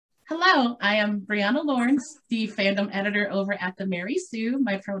Hello, I am Brianna Lawrence, the fandom editor over at the Mary Sue.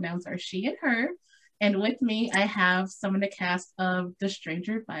 My pronouns are she and her. And with me, I have some of the cast of The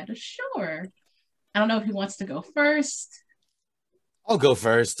Stranger by the Shore. I don't know who wants to go first. I'll go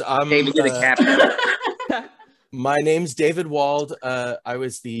first. David, you're the captain. My name's David Wald. I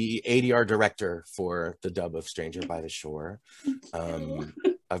was the ADR director for the dub of Stranger by the Shore.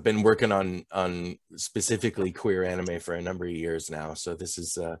 I've been working on specifically queer anime for a number of years now, so this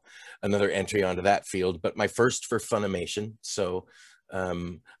is another entry onto that field, but my first for Funimation. So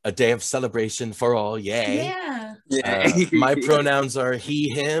a day of celebration for all, yay. Yeah. My pronouns are he,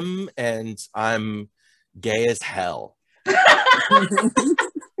 him, and I'm gay as hell.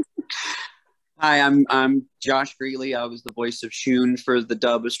 Hi, I'm Josh Grelle. I was the voice of Shun for the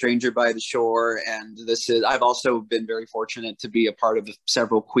dub of Stranger by the Shore, and I've also been very fortunate to be a part of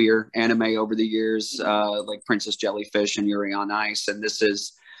several queer anime over the years, like Princess Jellyfish and Yuri on Ice, and this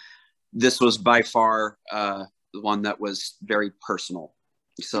was by far the one that was very personal.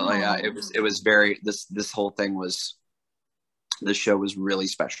 So it was very this whole thing was this show was really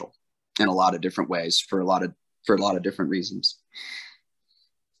special in a lot of different ways for a lot of different reasons.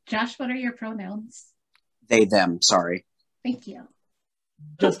 Josh, what are your pronouns? They, them, sorry. Thank you.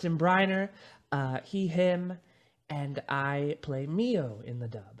 Justin Briner, he, him, and I play Mio in the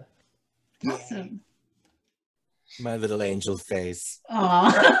dub. Awesome. My little angel face.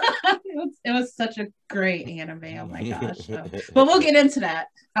 Aw. It was such a great anime. Oh my gosh. But we'll get into that.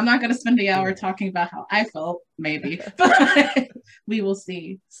 I'm not going to spend the hour talking about how I felt, maybe, but we will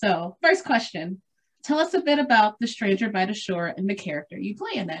see. So, first question. Tell us a bit about The Stranger by the Shore and the character you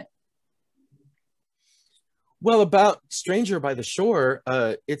play in it. Well, about Stranger by the Shore,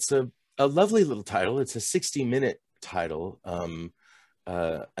 it's a lovely little title. It's a 60-minute title, an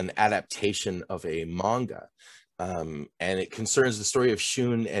adaptation of a manga. And it concerns the story of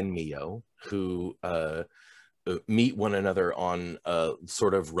Shun and Mio, who meet one another on a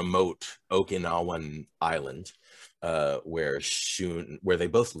sort of remote Okinawan island. Where they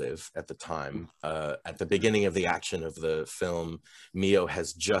both live at the time. At the beginning of the action of the film, Mio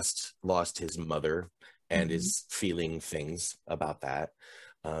has just lost his mother and is feeling things about that.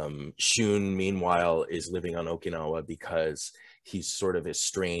 Shun, meanwhile, is living on Okinawa because he's sort of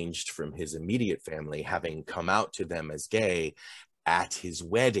estranged from his immediate family, having come out to them as gay at his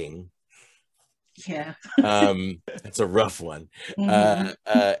wedding. Yeah. It's a rough one.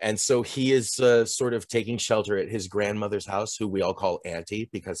 And so he is sort of taking shelter at his grandmother's house, who we all call Auntie,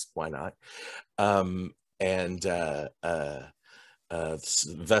 because why not? Thus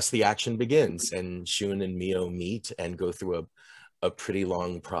the action begins, and Shun and Mio meet and go through a pretty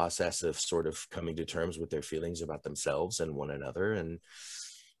long process of sort of coming to terms with their feelings about themselves and one another, and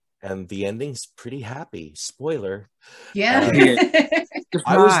the ending's pretty happy. Spoiler. Yeah.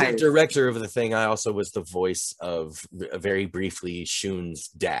 I was the director of the thing. I also was the voice of, very briefly, Shun's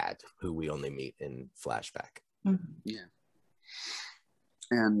dad, who we only meet in flashback. Yeah.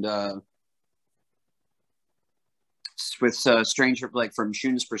 And with Stranger, like from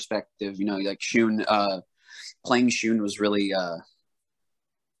Shun's perspective, like Shun, playing Shun was really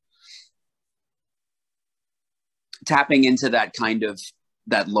tapping into that kind of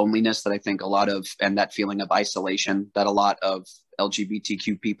that loneliness that I think a lot of, and that feeling of isolation that a lot of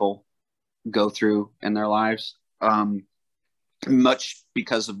LGBTQ people go through in their lives, much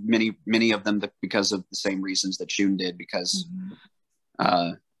because of many of them, because of the same reasons that Shun did, because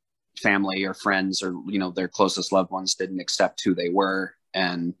family or friends or their closest loved ones didn't accept who they were.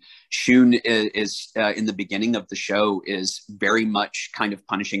 And Shun is in the beginning of the show is very much kind of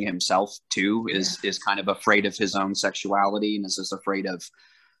punishing himself too, is kind of afraid of his own sexuality and is just afraid of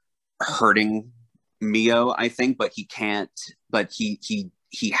hurting Mio, I think, but he can't, but he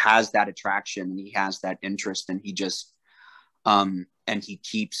has that attraction and he has that interest, and he just and he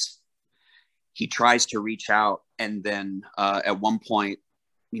tries to reach out, and then at one point,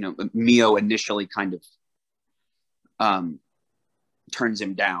 Mio initially kind of turns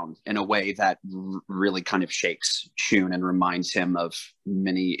him down in a way that really kind of shakes Shun and reminds him of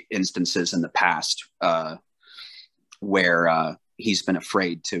many instances in the past where he's been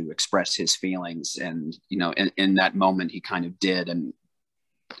afraid to express his feelings. And, in that moment he kind of did, and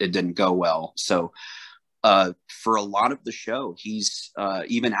it didn't go well. So for a lot of the show, he's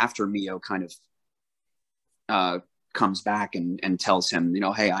even after Mio kind of comes back and tells him,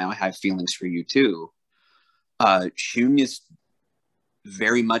 hey, I have feelings for you too. Shun is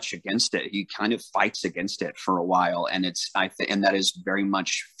very much against it. He kind of fights against it for a while, and and that is very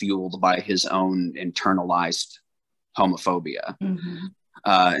much fueled by his own internalized homophobia,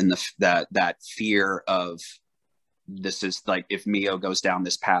 and that fear of this is like, if Mio goes down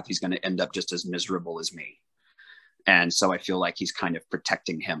this path, he's going to end up just as miserable as me. And so I feel like he's kind of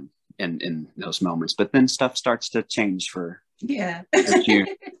protecting him in those moments. But then stuff starts to change for June.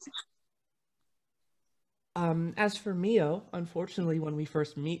 As for Mio, unfortunately, when we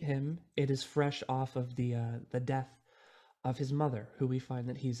first meet him, it is fresh off of the death of his mother, who we find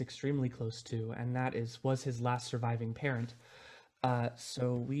that he's extremely close to, and that was his last surviving parent.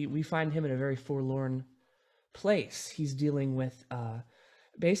 So we find him in a very forlorn place. He's dealing with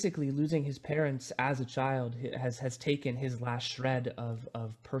basically losing his parents as a child has taken his last shred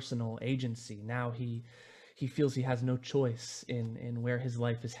of personal agency. Now he feels he has no choice in where his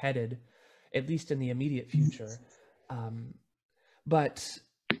life is headed, at least in the immediate future. But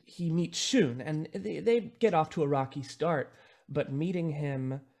he meets Shun, and they get off to a rocky start, but meeting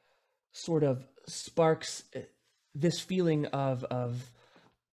him sort of sparks this feeling of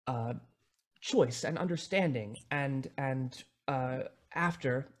choice and understanding, and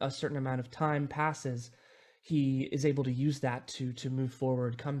after a certain amount of time passes, he is able to use that to move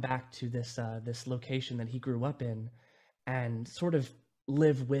forward, come back to this location that he grew up in, and sort of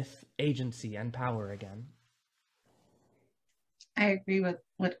live with agency and power again. I agree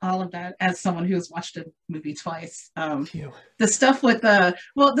with all of that as someone who's watched the movie twice. The stuff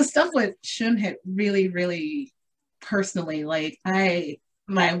with Shun hit really, really personally. Like my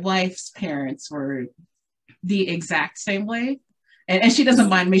wife's parents were the exact same way. And she doesn't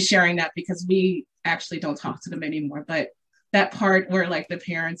mind me sharing that because we actually don't talk to them anymore. But that part where like the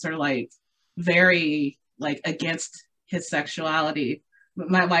parents are like very like against his sexuality.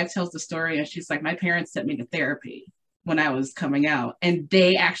 My wife tells the story and she's like, my parents sent me to therapy when I was coming out, and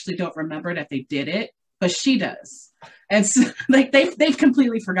they actually don't remember that they did it, but she does. And so like they've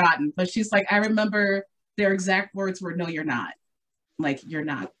completely forgotten, but she's like, I remember their exact words were, no, you're not. Like, you're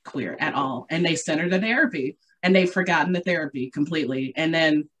not queer at all. And they sent her to therapy, and they've forgotten the therapy completely. And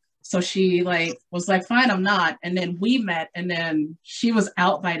then, so she like was like, fine, I'm not. And then we met, and then she was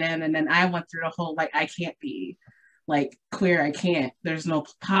out by then. And then I went through the whole, like, I can't be like queer. I can't, there's no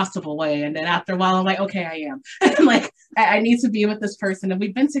possible way. And then after a while, I'm like, okay, I am. Like, I need to be with this person. And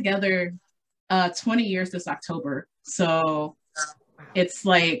we've been together 20 years this October. So it's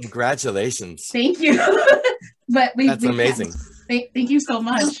like, congratulations. Thank you. But that's amazing. Thank you so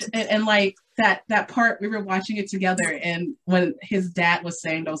much. And like that part, we were watching it together, and when his dad was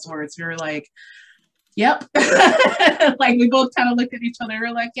saying those words, we were like, yep. Like, we both kind of looked at each other.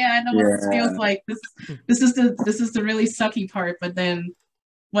 We're like, yeah, I know what this feels like. This is the really sucky part. But then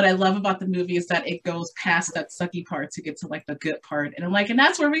what I love about the movie is that it goes past that sucky part to get to like the good part. And I'm like, and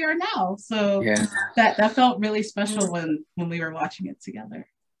that's where we are now. So that felt really special when we were watching it together.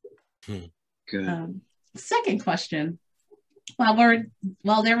 Good. Second question. While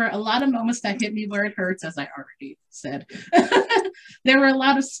there were a lot of moments that hit me where it hurts, as I already said, there were a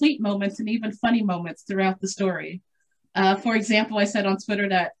lot of sweet moments and even funny moments throughout the story. For example, I said on Twitter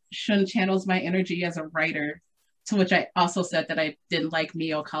that Shun channels my energy as a writer, to which I also said that I didn't like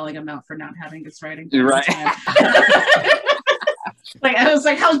Mio calling him out for not having his writing. Right. Like, I was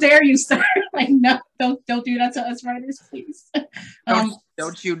like, how dare you, sir? Like, no, don't do that to us writers, please.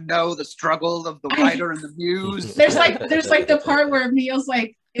 Don't you know the struggle of the writer and the muse? There's like the part where Mio's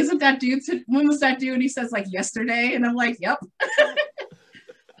like, isn't that due to, when was that due? And he says like yesterday, and I'm like, yep.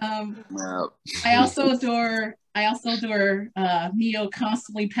 I also adore Mio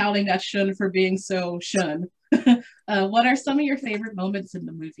constantly pouting at Shun for being so Shun. What are some of your favorite moments in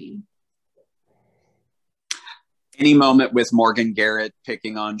the movie? Any moment with Morgan Garrett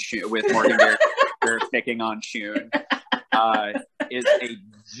picking on Shun, picking on Shun, is a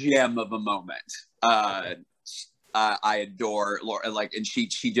gem of a moment. I adore Laura, like, and she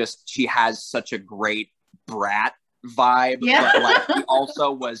has such a great brat vibe, but like she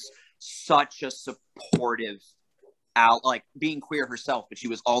also was such a supportive like being queer herself, but she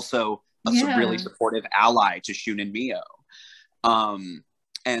was also a really supportive ally to Shun and Mio.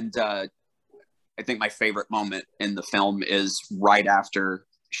 I think my favorite moment in the film is right after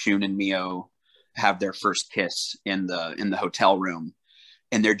Shun and Mio have their first kiss in the hotel room,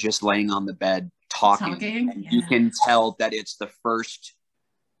 and they're just laying on the bed talking. And you can tell that it's the first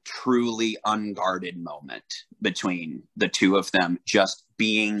truly unguarded moment between the two of them, just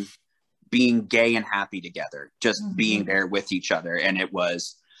being gay and happy together, just being there with each other. And it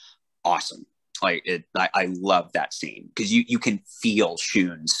was awesome. Like, I love that scene because you can feel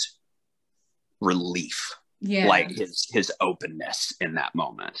Shun's relief, like his openness in that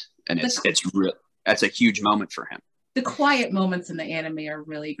moment, and that's a huge moment for him. The quiet moments in the anime are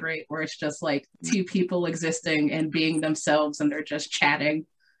really great, where it's just like two people existing and being themselves, and they're just chatting.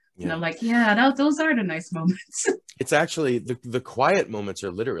 And I'm like, yeah, those are the nice moments. It's actually the quiet moments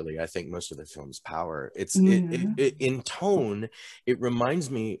are literally, I think, most of the film's power. It's in tone, it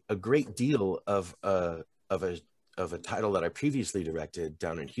reminds me a great deal of a title that I previously directed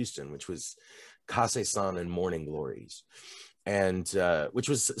down in Houston, which was Kase-san and Morning Glories, and which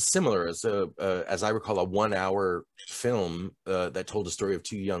was similar as I recall, a 1 hour film that told a story of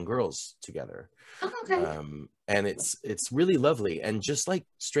two young girls together. Oh, okay. And it's really lovely. And just like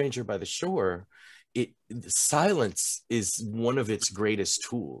Stranger by the Shore, silence is one of its greatest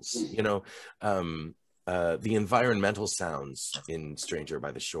tools. You know, the environmental sounds in Stranger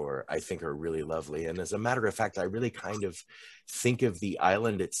by the Shore, I think, are really lovely. And as a matter of fact, I really kind of think of the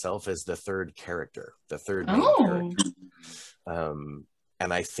island itself as the third character, the third main character.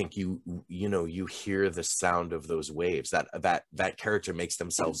 And I think you hear the sound of those waves. That character makes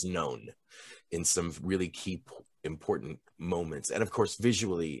themselves known in some really key important moments. And of course,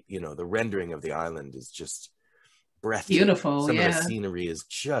 visually, the rendering of the island is just breathtaking. Beautiful. Some of the scenery is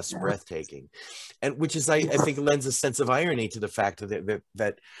just breathtaking, and which is, I think, lends a sense of irony to the fact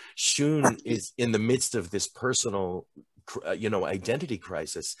that Shun is in the midst of this personal, identity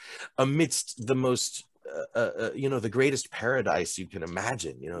crisis, amidst the most the greatest paradise you can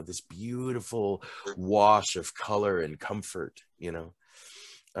imagine, this beautiful wash of color and comfort,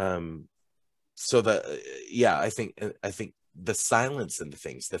 so I think the silence and the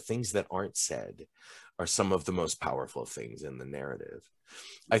things that aren't said are some of the most powerful things in the narrative.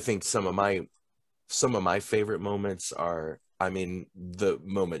 I think some of my favorite moments are, the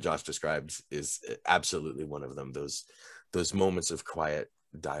moment Josh describes is absolutely one of them. Those moments of quiet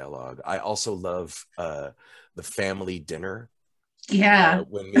dialogue. I also love the family dinner.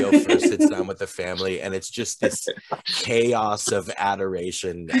 When Mio first sits down with the family, and it's just this chaos of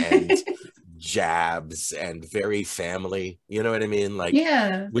adoration and jabs and very family, you know what I mean?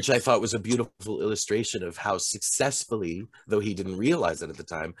 Which I thought was a beautiful illustration of how successfully, though he didn't realize it at the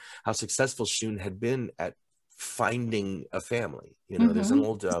time, how successful Shun had been at finding a family. There's an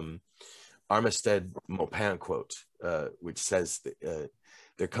old Armistead Maupin quote, which says,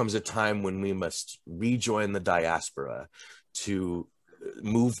 there comes a time when we must rejoin the diaspora to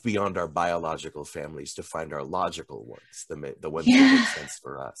move beyond our biological families to find our logical ones, the ones that make sense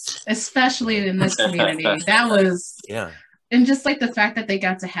for us. Especially in this community. That was, and just like the fact that they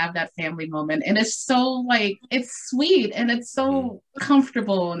got to have that family moment, and it's so it's sweet and it's so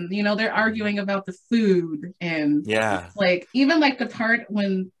comfortable, and they're arguing about the food, and even the part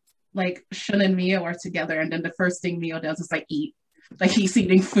when Shun and Mio are together, and then the first thing Mio does is eat. He's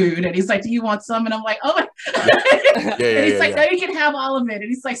eating food, and he's like, "Do you want some?" And I'm like, "Oh." And he's like, "No, you can have all of it." And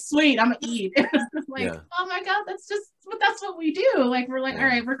he's like, "Sweet, I'm gonna eat." And I'm like, "Oh my god, that's what we do." We're all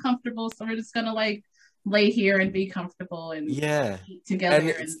right, we're comfortable, so we're just gonna lay here and be comfortable and eat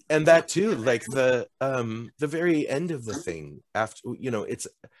together. And that too, the very end of the thing, after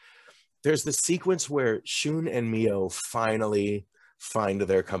there's the sequence where Shun and Mio finally find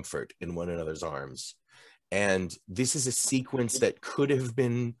their comfort in one another's arms. And this is a sequence that could have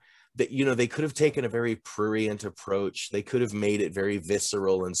been, they could have taken a very prurient approach. They could have made it very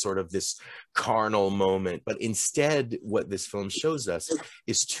visceral and sort of this carnal moment. But instead, what this film shows us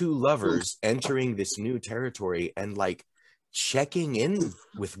is two lovers entering this new territory and checking in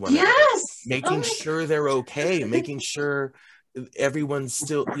with one another, making sure they're okay, making sure everyone's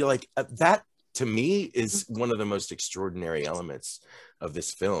still, that to me is one of the most extraordinary elements of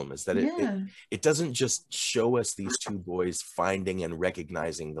this film, is that it doesn't just show us these two boys finding and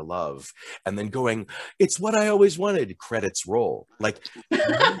recognizing the love and then going, "It's what I always wanted," credits roll.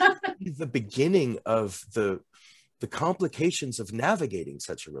 The beginning of the complications of navigating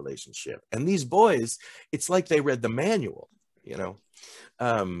such a relationship. And these boys, it's like they read the manual,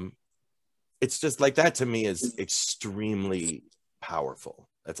 it's just that to me is extremely powerful.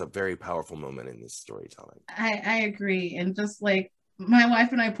 That's a very powerful moment in this storytelling. I agree. And just my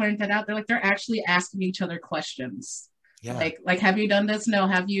wife and I pointed that out, they're actually asking each other questions. Have you done this? No.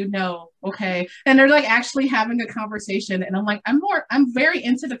 Have you? No. Okay. And they're actually having a conversation. And I'm very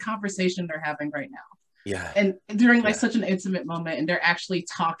into the conversation they're having right now. And during such an intimate moment, and they're actually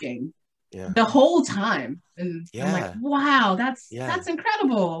talking the whole time. And I'm like, wow, that's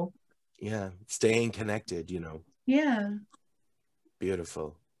incredible. Staying connected,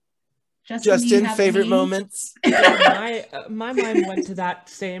 Beautiful. Justin, favorite moments? My mind went to that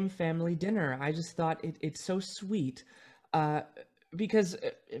same family dinner. I just thought it's so sweet because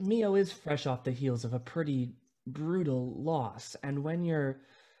Mio is fresh off the heels of a pretty brutal loss. And when you're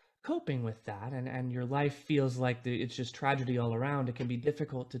coping with that and your life feels like it's just tragedy all around, it can be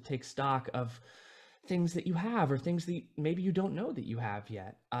difficult to take stock of things that you have or things that maybe you don't know that you have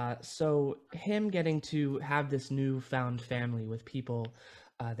yet. So him getting to have this newfound family with people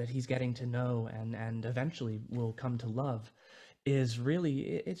that he's getting to know and eventually will come to love is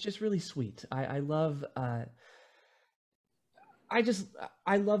really, it's just really sweet. I love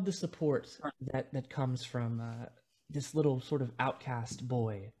I love the support that comes from this little sort of outcast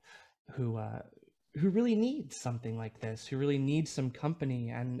boy who really needs something like this, who really needs some company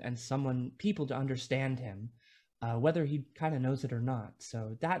and people to understand him, whether he kind of knows it or not.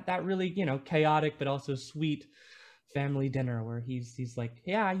 So that really, chaotic but also sweet family dinner where he's like,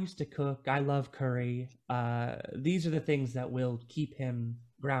 yeah, I used to cook, I love curry. These are the things that will keep him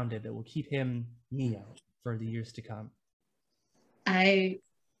grounded, that will keep him Neo for the years to come. I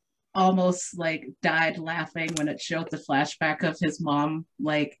almost like died laughing when it showed the flashback of his mom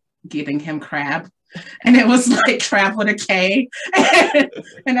like giving him crab, and it was like crab with a K,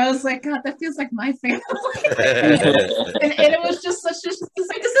 and I was like, God, that feels like my family. and it was just such it's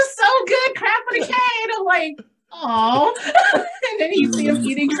like, this is so good, crab with a K, and I'm like, oh. And then you see him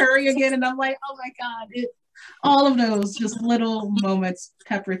eating curry again, and I'm like, oh my God, all of those just little moments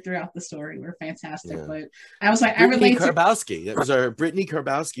peppered throughout the story were fantastic. Yeah. But I was like, Brittany Karbowski. That was our Brittany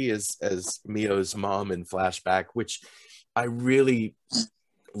Karbowski as Mio's mom in flashback, which I really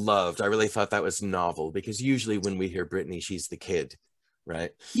loved. I really thought that was novel because usually when we hear Brittany, she's the kid,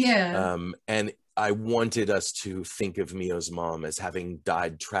 right? Yeah. And I wanted us to think of Mio's mom as having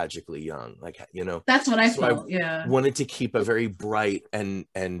died tragically young, That's what I felt. Yeah, wanted to keep a very bright and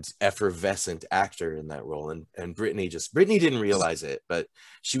effervescent actor in that role, and Brittany didn't realize it, but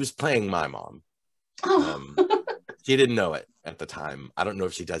she was playing my mom. She didn't know it at the time. I don't know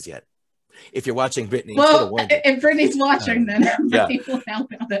if she does yet. If you're watching, Brittany, well, if Brittany's watching, then yeah. People now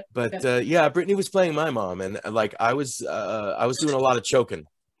know that. But yeah, Brittany was playing my mom, and like I was doing a lot of choking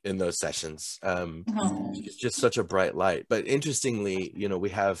in those sessions. It's just such a bright light. But interestingly, we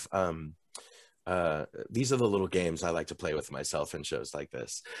have these are the little games I like to play with myself in shows like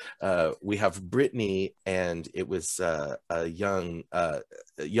this. We have Brittany, and it was a young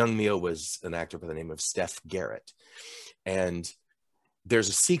Mio was an actor by the name of Steph Garrett, and there's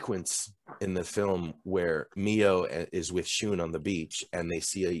a sequence in the film where Mio is with Shun on the beach, and they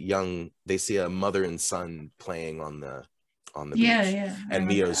see a mother and son playing on the beach. Yeah. And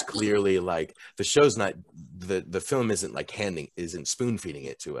Mio's clearly like, the show's not, the film isn't spoon feeding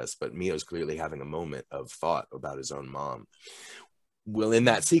it to us, but Mio's clearly having a moment of thought about his own mom. Well, in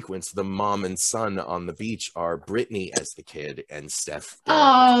that sequence, the mom and son on the beach are Brittany as the kid and Steph.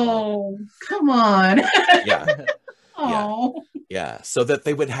 Oh, come on. Yeah. Oh. Yeah. So that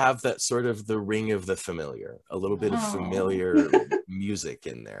they would have that sort of the ring of the familiar, a little bit of familiar music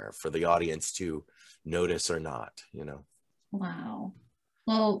in there for the audience to notice or not, Wow.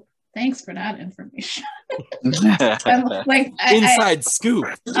 Well, thanks for that information. Inside scoop.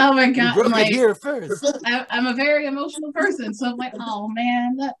 Oh my God! You broke it here first. I'm a very emotional person, so I'm like, oh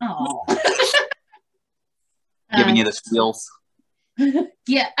man, giving you the feels.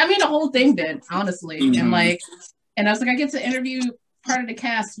 Yeah, I mean the whole thing did, honestly, and I was like, I get to interview part of the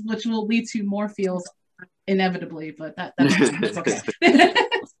cast, which will lead to more feels inevitably, but that's okay.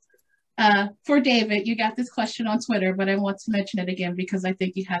 For David, you got this question on Twitter, but I want to mention it again because I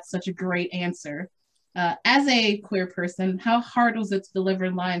think you had such a great answer. As a queer person, how hard was it to deliver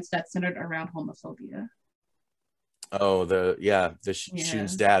lines that centered around homophobia? Oh,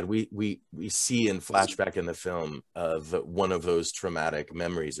 Shun's dad. We see in flashback in the film one of those traumatic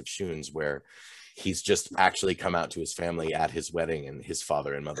memories of Shun's where he's just actually come out to his family at his wedding, and his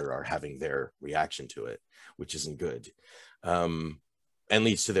father and mother are having their reaction to it, which isn't good. And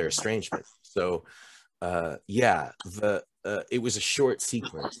leads to their estrangement. So, it was a short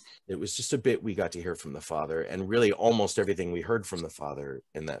sequence. It was just a bit we got to hear from the father, and really almost everything we heard from the father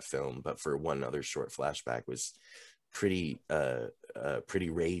in that film, but for one other short flashback, was pretty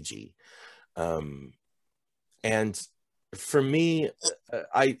ragey. And for me,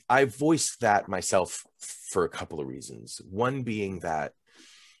 I voiced that myself for a couple of reasons. One being that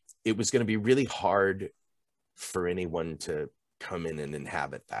it was going to be really hard for anyone to come in and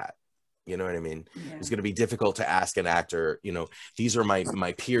inhabit that. You know what I mean? Yeah. It's going to be difficult to ask an actor, these are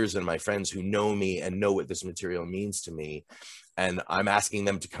my peers and my friends who know me and know what this material means to me, and I'm asking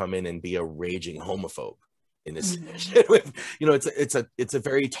them to come in and be a raging homophobe in this. It's a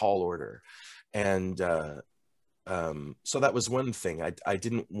very tall order. And so that was one thing. I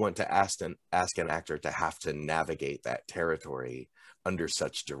didn't want to ask an actor to have to navigate that territory under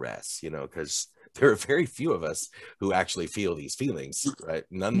such duress, because there are very few of us who actually feel these feelings, right?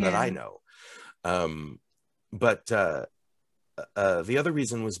 None that I know. But the other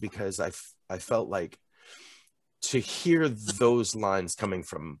reason was because I felt like to hear those lines coming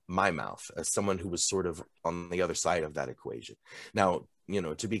from my mouth as someone who was sort of on the other side of that equation. Now, you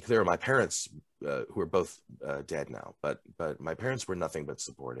know, to be clear, my parents, who are both dead now, but my parents were nothing but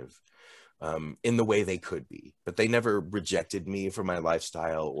supportive in the way they could be, but they never rejected me for my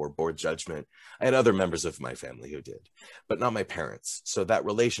lifestyle or bore judgment. I had other members of my family who did, but not my parents. So that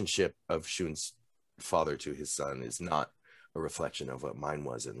relationship of Shun's father to his son is not a reflection of what mine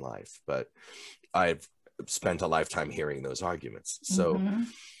was in life, but I've spent a lifetime hearing those arguments. So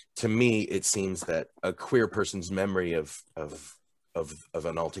to me, it seems that a queer person's memory of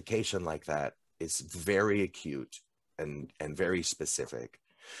an altercation like that is very acute and very specific.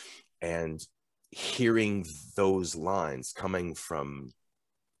 And hearing those lines coming from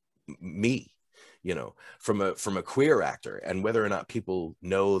me, you know, from a queer actor, and whether or not people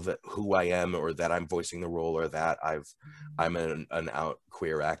know that who I am, or that I'm voicing the role, or that I'm an out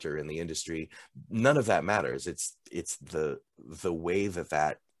queer actor in the industry, none of that matters. It's the way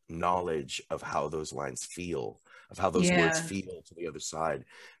that knowledge of how those lines feel, of how those words feel to the other side,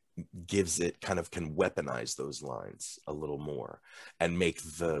 gives it kind of can weaponize those lines a little more and make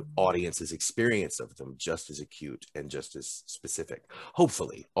the audience's experience of them just as acute and just as specific,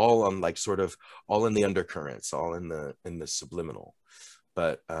 hopefully all on like sort of all in the undercurrents, all in the subliminal.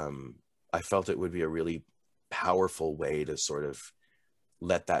 But I felt it would be a really powerful way to sort of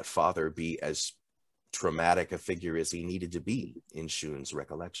let that father be as traumatic a figure as he needed to be in Shun's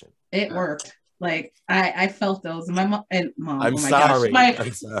recollection. It worked. Like I felt those. My mom and mom. I'm oh my sorry. gosh.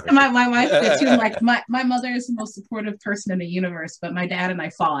 I'm sorry. My wife did too. Like my mother is the most supportive person in the universe, but my dad and I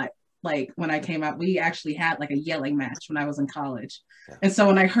fought. Like when I came out, we actually had like a yelling match when I was in college. Yeah. And so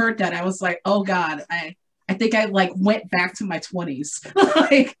when I heard that, I was like, oh God, I think I like went back to my 20s.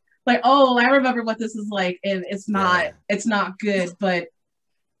 like, oh, I remember what this is like. And it's not good, but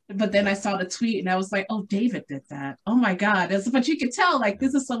then I saw the tweet and I was like, oh, David did that. Oh my God. But you could tell like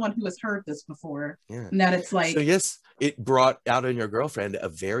this is someone who has heard this before. Yeah. And that it's like. So yes, it brought out in your girlfriend a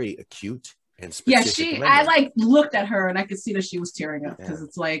very acute and specific memory. I like looked at her and I could see that she was tearing up because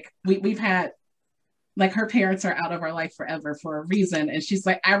it's like we've had like her parents are out of our life forever for a reason. And she's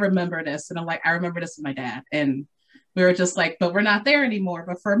like, I remember this. And I'm like, I remember this with my dad. And we were just like, but we're not there anymore.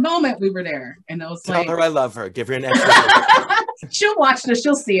 But for a moment we were there. And it was Tell like, her I love her. Give her an extra. She'll watch this,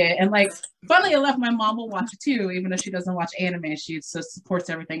 she'll see it. And like, funnily enough, my mom will watch it too, even though she doesn't watch anime. She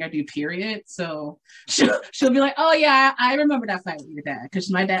supports everything I do, period. So she'll be like, oh yeah, I remember that fight with your dad. Because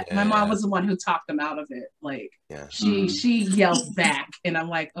my mom was the one who talked them out of it. Like she yelled back. And I'm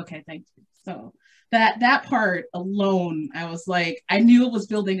like, okay, thank you. So that part alone, I was like, I knew it was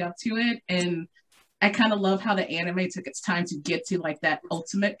building up to it. And I kind of love how the anime took its time to get to like that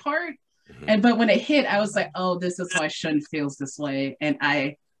ultimate part. But when it hit, I was like, oh, this is why Shun feels this way. And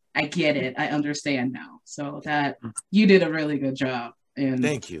I get it. I understand now. So that you did a really good job. And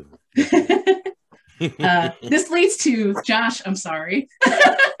thank you. This leads to Josh. I'm sorry.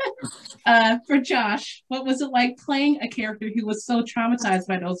 For Josh, what was it like playing a character who was so traumatized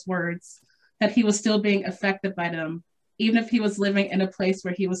by those words that he was still being affected by them, even if he was living in a place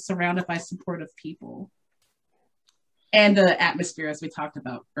where he was surrounded by supportive people? And the atmosphere, as we talked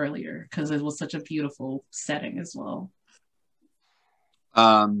about earlier, because it was such a beautiful setting as well.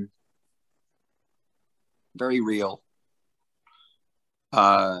 Very real.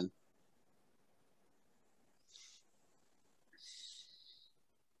 Sorry.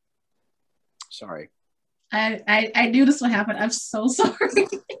 I knew this would happen. I'm so sorry.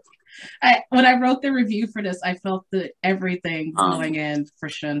 When I wrote the review for this, I felt that everything going in for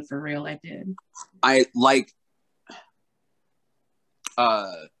Shun for real. I did. I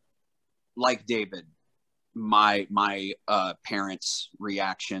like David, my parents'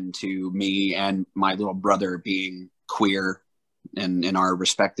 reaction to me and my little brother being queer in our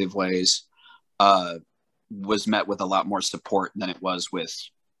respective ways was met with a lot more support than it was with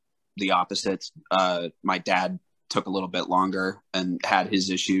the opposites. My dad took a little bit longer and had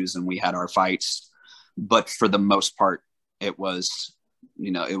his issues, and we had our fights, but for the most part, it was,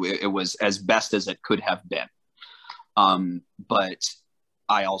 it was as best as it could have been. But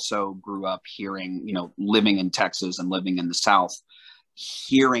I also grew up hearing, living in Texas and living in the South,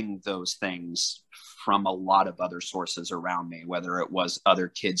 hearing those things from a lot of other sources around me, whether it was other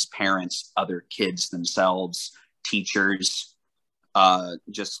kids' parents, other kids themselves, teachers,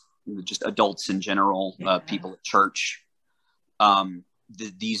 just adults in general, people at church.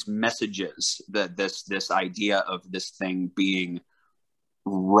 These messages, that this idea of this thing being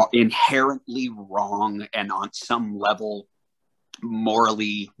inherently wrong and on some level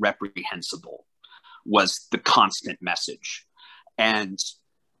morally reprehensible was the constant message. And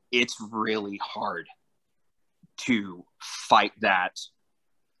it's really hard to fight that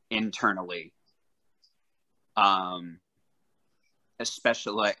internally.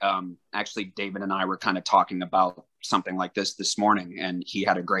 Especially, actually, David and I were kind of talking about something like this morning, and he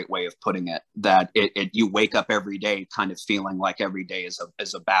had a great way of putting it, that you wake up every day kind of feeling like every day is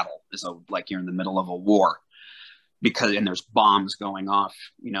a battle, like you're in the middle of a war, and there's bombs going off,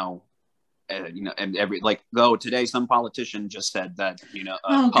 and today some politician just said that,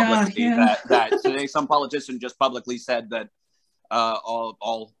 publicly, that today some politician just publicly said that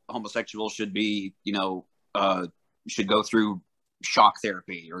all homosexuals should be, should go through shock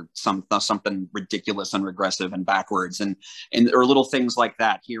therapy or something ridiculous and regressive and backwards, and or little things like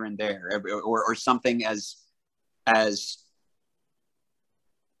that here and there, or something as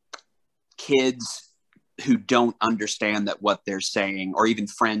kids who don't understand that what they're saying, or even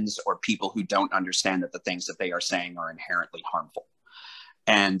friends or people who don't understand that the things that they are saying are inherently harmful,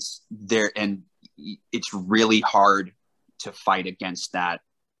 and it's really hard to fight against that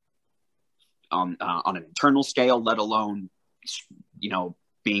on an internal scale, let alone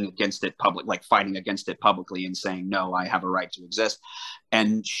being against it fighting against it publicly and saying, no, I have a right to exist.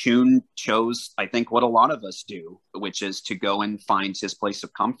 And Shun chose, I think, what a lot of us do, which is to go and find his place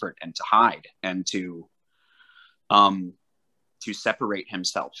of comfort and to hide and to separate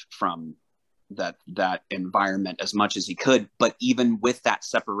himself from that environment as much as he could. But even with that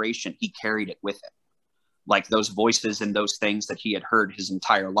separation, he carried it with him. Like those voices and those things that he had heard his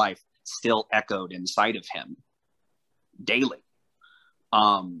entire life still echoed inside of him daily.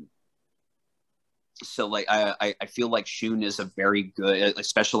 So like I feel like Shun is a very good,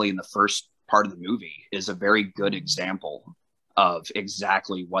 especially in the first part of the movie, is a very good example of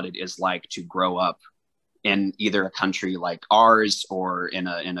exactly what it is like to grow up in either a country like ours or in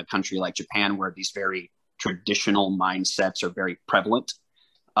a country like Japan, where these very traditional mindsets are very prevalent.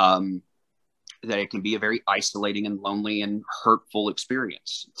 That it can be a very isolating and lonely and hurtful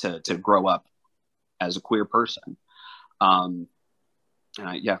experience to grow up as a queer person. I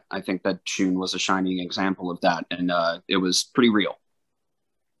think that Shun was a shining example of that, and it was pretty real.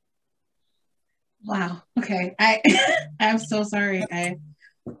 Wow. Okay. I'm so sorry.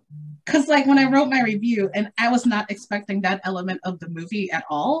 Because like when I wrote my review, and I was not expecting that element of the movie at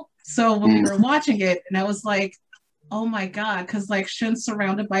all. So when we were watching it, and I was like, oh my God, because like Shun's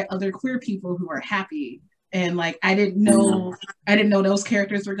surrounded by other queer people who are happy. And like I didn't know those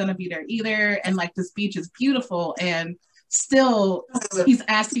characters were gonna be there either. And like this beach is beautiful, and still he's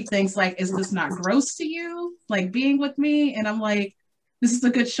asking things like, is this not gross to you? Like being with me? And I'm like, this is a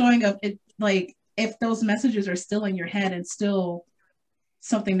good showing of it, like if those messages are still in your head and still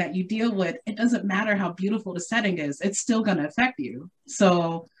something that you deal with, it doesn't matter how beautiful the setting is, it's still gonna affect you.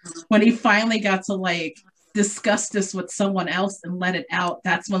 So when he finally got to like discuss this with someone else and let it out,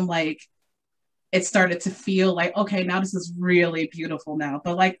 that's when like it started to feel like, okay, now this is really beautiful now.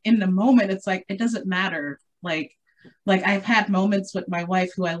 But like in the moment, it's like it doesn't matter. Like I've had moments with my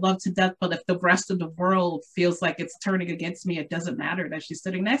wife who I love to death, but if the rest of the world feels like it's turning against me, it doesn't matter that she's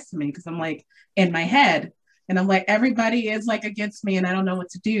sitting next to me, because I'm like in my head and I'm like, everybody is like against me and I don't know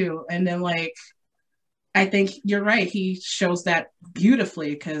what to do. And then like I think you're right, he shows that beautifully,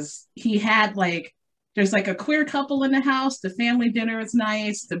 because he had like, there's like a queer couple in the house, the family dinner is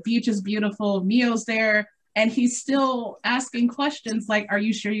nice, the beach is beautiful, Mio's there, and he's still asking questions like, are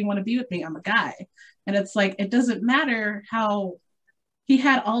you sure you want to be with me? I'm a guy. And it's like, it doesn't matter how he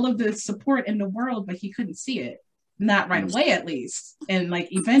had all of the support in the world, but he couldn't see it. Not right away, at least. And like,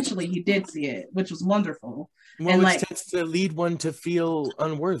 eventually he did see it, which was wonderful. Well, and it like, tends to lead one to feel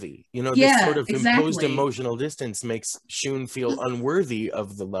unworthy. Yeah, this sort of exactly. imposed emotional distance makes Shun feel unworthy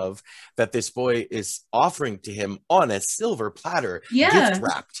of the love that this boy is offering to him on a silver platter, gift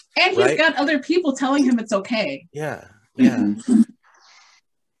wrapped. And he's got other people telling him it's okay. Yeah.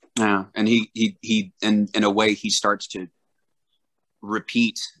 Yeah, and he in a way he starts to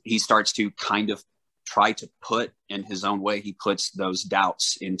repeat. He starts to kind of try to put, in his own way, he puts those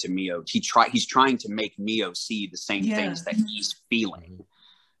doubts into Mio. He's trying to make Mio see the same things that he's feeling,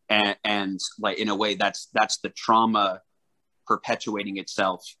 and like in a way that's the trauma perpetuating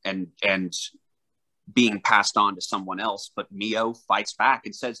itself and being passed on to someone else. But Mio fights back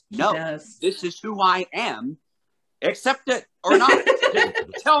and says, "No, this is who I am. Accept it or not.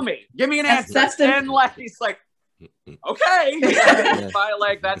 Tell me. Give me an answer." And like he's like, okay.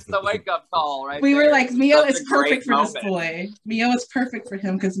 Like that's the wake up call, right? We were like, Mio is perfect for this boy. Mio is perfect for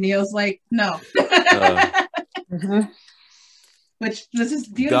him, because Mio's like, no. Which this is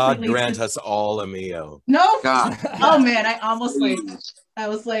beautiful. God grant us all a Mio. No. God. Oh man, I almost like, I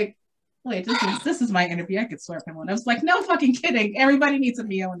was like, wait, this is my interview. I could swear up in one. I was like, no fucking kidding. Everybody needs a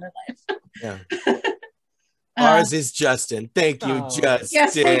Mio in their life. Yeah. Ours is Justin. Thank you,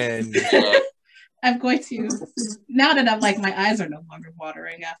 Justin. Yes, I'm going to, now that I'm like, my eyes are no longer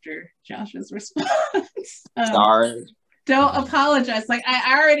watering after Josh's response. Sorry. Don't apologize. Like,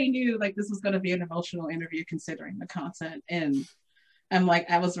 I already knew like this was going to be an emotional interview considering the content. And I'm like,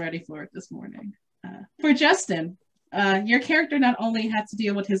 I was ready for it this morning. For Justin, your character not only had to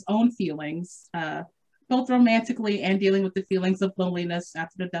deal with his own feelings, both romantically and dealing with the feelings of loneliness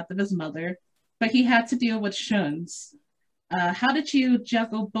after the death of his mother, but he had to deal with Shun's. How did you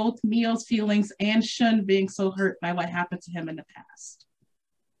juggle both Mio's feelings and Shun being so hurt by what happened to him in the past?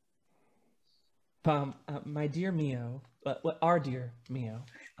 My dear Mio, our dear Mio,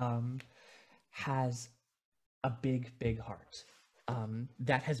 has a big heart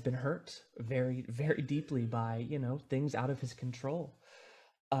that has been hurt very, very deeply by, things out of his control.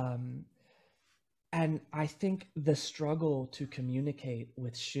 And I think the struggle to communicate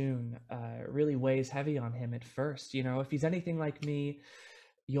with Shun really weighs heavy on him at first. If he's anything like me,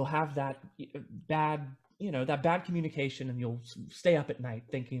 you'll have that bad communication, and you'll stay up at night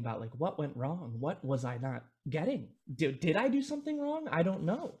thinking about like, what went wrong? What was I not getting? Did I do something wrong? I don't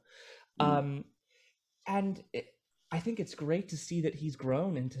know. I think it's great to see that he's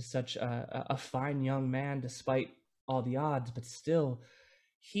grown into such a fine young man despite all the odds, but still,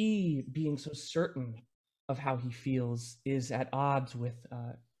 he being so certain of how he feels is at odds with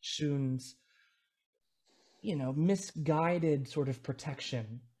Shun's, misguided sort of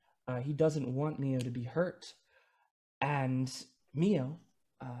protection. He doesn't want Mio to be hurt. And Mio,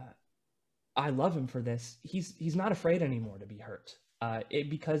 I love him for this. He's not afraid anymore to be hurt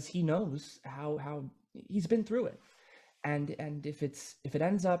because he knows how he's been through it. And if it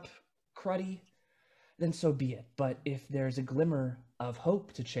ends up cruddy, then so be it. But if there's a glimmer of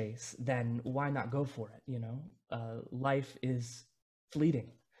hope to chase, then why not go for it? Life is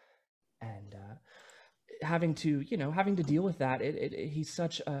fleeting, and having to deal with that. He's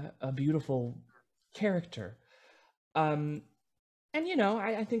such a beautiful character. I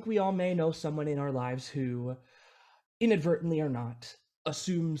think we all may know someone in our lives who, inadvertently or not,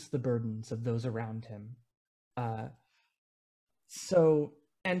 assumes the burdens of those around him.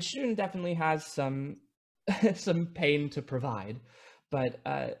 And Shun definitely has some pain to provide, but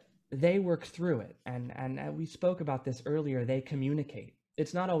they work through it. And we spoke about this earlier. They communicate.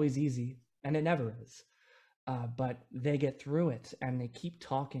 It's not always easy, and it never is. But they get through it, and they keep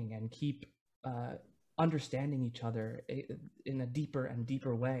talking and keep understanding each other in a deeper and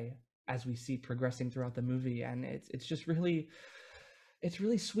deeper way as we see progressing throughout the movie. And it's just really, it's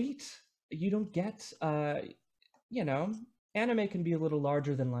really sweet. You don't get, anime can be a little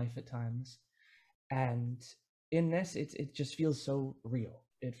larger than life at times. And in this, it just feels so real.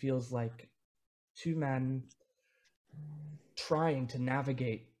 It feels like two men trying to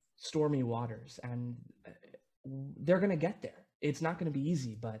navigate stormy waters, and they're going to get there. It's not going to be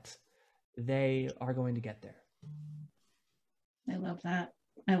easy, but they are going to get there. I love that.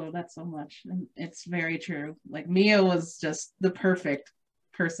 I love that so much. And it's very true. Like, Mio was just the perfect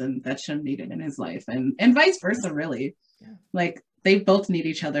person that Shun needed in his life, and vice versa, really. Yeah. Like, they both need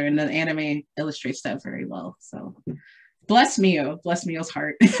each other, and the anime illustrates that very well. So bless Mio, bless Mio's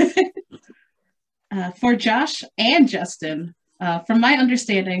heart. For Josh and Justin, from my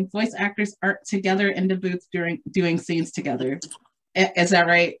understanding, voice actors aren't together in the booth during doing scenes together. Is that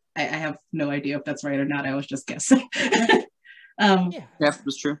right? I have no idea if that's right or not. I was just guessing. Yeah,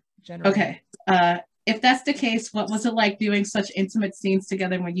 that's true. Generally. Okay. If that's the case, what was it like doing such intimate scenes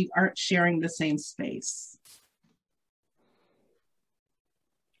together when you aren't sharing the same space?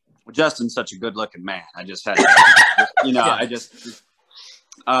 Well, Justin's such a good-looking man. I just had to,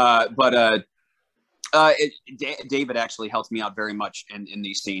 David actually helped me out very much in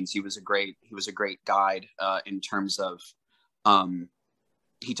these scenes. He was a great guide in terms of,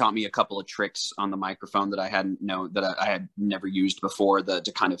 he taught me a couple of tricks on the microphone that I had never used before,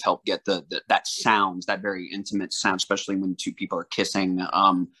 to kind of help get that sound, that very intimate sound, especially when two people are kissing,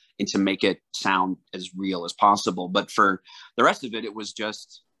 and to make it sound as real as possible. But for the rest of it, it was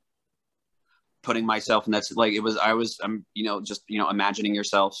just putting myself in imagining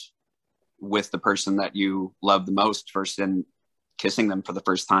yourself with the person that you love the most first, and kissing them for the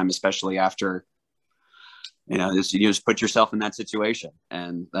first time, especially after, you just put yourself in that situation.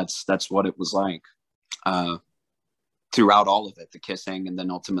 And that's what it was like throughout all of it, the kissing, and then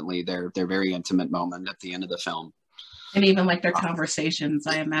ultimately their very intimate moment at the end of the film. And even like their conversations,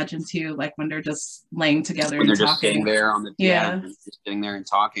 I imagine too, like when they're just laying together when and they're talking. Just sitting there on the just sitting there and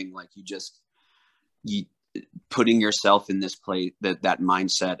talking, like you putting yourself in this place, that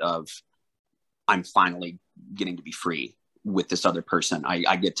mindset of I'm finally getting to be free with this other person.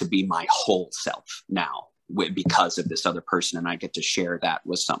 I get to be my whole self now because of this other person, and I get to share that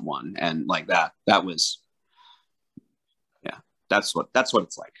with someone. And like that was, yeah, that's what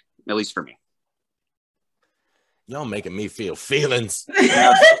it's like, at least for me. Y'all making me feel feelings.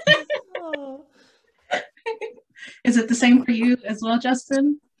 Is it the same for you as well,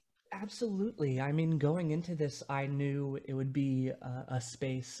 Justin? Absolutely. I mean, going into this, I knew it would be a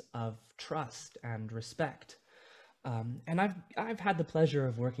space of trust and respect. And I've had the pleasure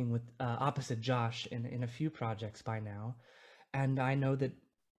of working with opposite Josh in a few projects by now, and I know that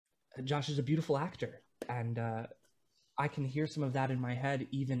Josh is a beautiful actor, and I can hear some of that in my head,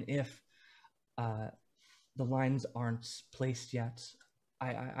 even if the lines aren't placed yet.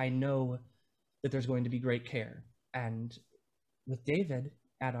 I know that there's going to be great care, and with David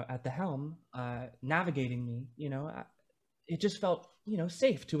at the helm, navigating me, it just felt,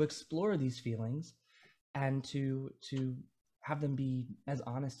 safe to explore these feelings and to have them be as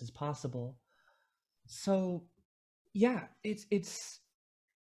honest as possible. So yeah, it's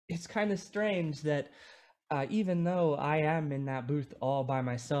kind of strange that even though I am in that booth all by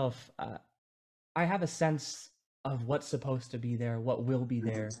myself, I have a sense of what's supposed to be there, what will be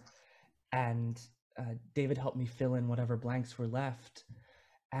there, and David helped me fill in whatever blanks were left.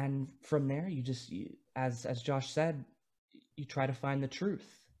 And from there, as Josh said, you try to find the truth.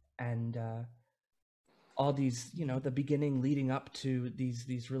 And all these, the beginning leading up to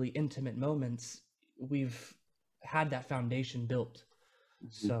these really intimate moments, we've had that foundation built.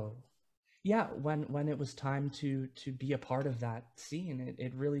 Mm-hmm. So yeah, when it was time to be a part of that scene,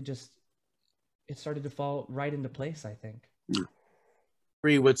 it really it started to fall right into place, I think.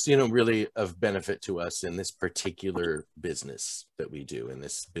 What's really of benefit to us in this particular business that we do, in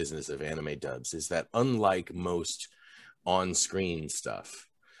this business of anime dubs, is that unlike most on-screen stuff,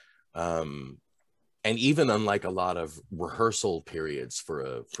 and even unlike a lot of rehearsal periods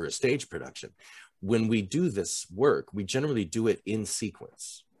for a stage production, when we do this work, we generally do it in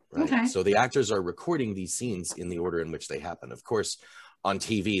sequence, right? Okay. So the actors are recording these scenes in the order in which they happen. Of course, on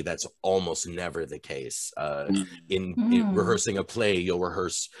TV, that's almost never the case. In rehearsing a play, you'll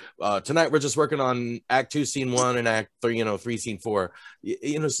rehearse, tonight we're just working on Act 2, Scene 1, and Act 3, 3, Scene 4.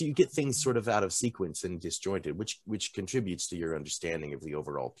 So you get things sort of out of sequence and disjointed, which contributes to your understanding of the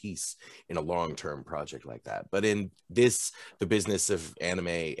overall piece in a long-term project like that. But in the business of anime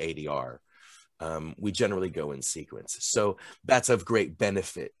ADR, we generally go in sequence. So that's of great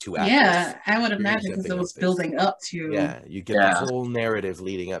benefit to actors. Yeah, I would imagine, because it was building up to... Yeah, you get the whole narrative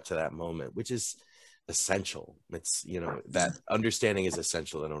leading up to that moment, which is essential. It's, that understanding is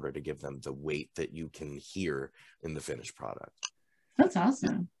essential in order to give them the weight that you can hear in the finished product. That's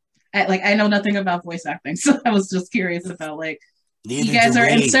awesome. I know nothing about voice acting, so I was just curious about, you guys are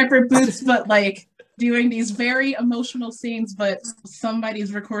in separate booths, but, doing these very emotional scenes, but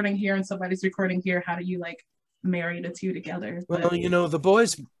somebody's recording here and somebody's recording here. How do you marry the two together? Well, the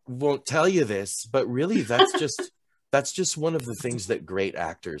boys won't tell you this, but really that's just one of the things that great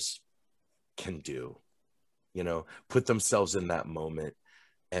actors can do. Put themselves in that moment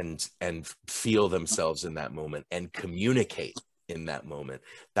and feel themselves in that moment and communicate in that moment.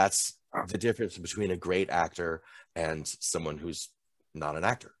 That's the difference between a great actor and someone who's not an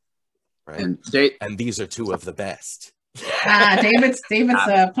actor. Right. And these are two of the best. David's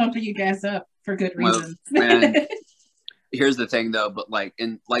pumping you guys up for good reason. Well, here's the thing, though, but like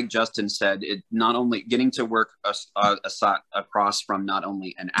Justin said, it not only getting to work across from not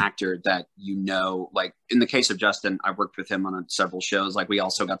only an actor that like in the case of Justin, I worked with him on several shows. Like we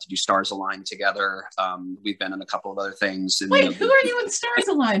also got to do Stars Align together. We've been in a couple of other things. Wait, who are you in Stars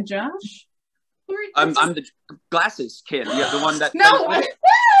Align, Josh? I'm the glasses kid. Yeah, the one that. No.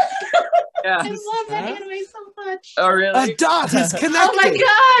 Yeah. I love that anime so much. Oh, really? A dot is connected. Oh my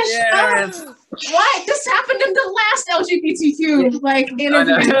gosh! Yes. What? This happened in the last LGBTQ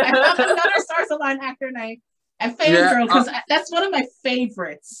interview. I have another Stars Align actor, and I fangirl because that's one of my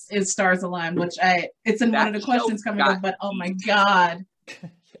favorites. Is Stars Align, which it's in one of the questions coming up. But oh my god,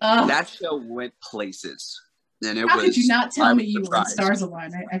 that show went places. And how could you not tell me you were in Stars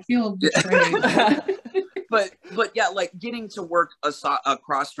Align? I feel betrayed. But yeah, like getting to work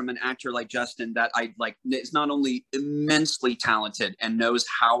across from an actor like Justin that is not only immensely talented and knows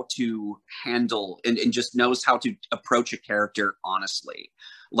how to handle and just knows how to approach a character honestly.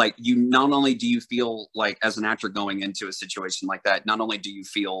 Like not only do you feel like as an actor going into a situation like that, not only do you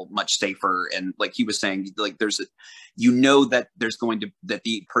feel much safer, and like he was saying, like that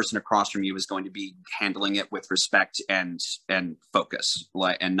the person across from you is going to be handling it with respect and focus,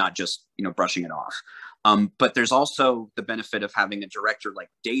 and not just brushing it off. But there's also the benefit of having a director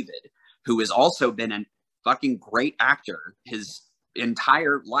like David, who has also been a fucking great actor his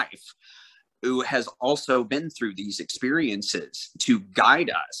entire life, who has also been through these experiences to guide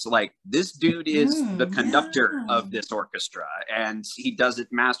us. Like, this dude is the conductor of this orchestra, and he does it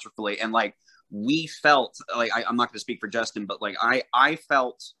masterfully. And like, we felt like, I'm not going to speak for Justin, but like I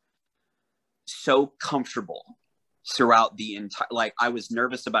felt so comfortable throughout the entire, like, I was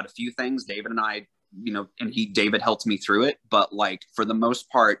nervous about a few things. David and I, you know, and David helped me through it. But like, for the most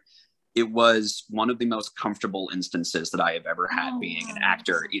part, it was one of the most comfortable instances that I have ever had being an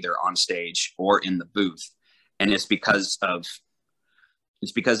actor, either on stage or in the booth. And it's because of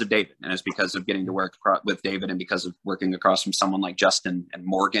David, and it's because of getting to work with David, and because of working across from someone like Justin and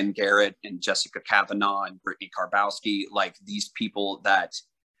Morgan Garrett and Jessica Kavanaugh and Brittany Karbowski, like these people that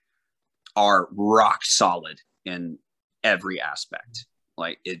are rock solid in every aspect.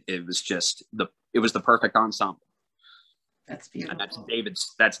 Like, it was just it was the perfect ensemble. That's beautiful. And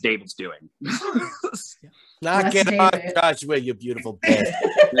that's David's doing. Knock it off, Joshua, you beautiful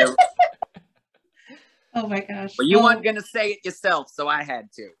bastard. Oh my gosh. But you weren't going to say it yourself, so I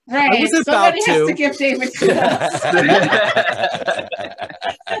had to. Right. I was Somebody about has to give David kudos.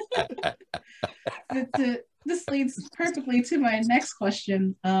 This leads perfectly to my next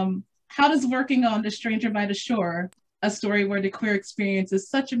question. How does working on The Stranger by the Shore, a story where the queer experience is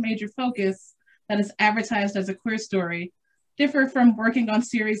such a major focus that is advertised as a queer story, differ from working on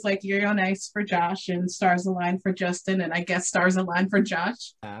series like Yuri on Ice for Josh and Stars Align for Justin, and I guess Stars Align for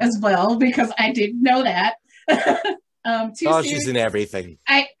Josh as well, because I didn't know that. She's in everything.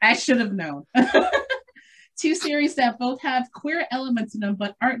 I should have known. Two series that both have queer elements in them,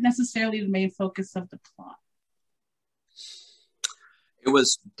 but aren't necessarily the main focus of the plot. It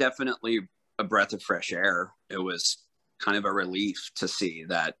was definitely a breath of fresh air. It was kind of a relief to see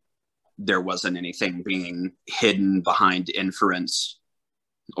that there wasn't anything being hidden behind inference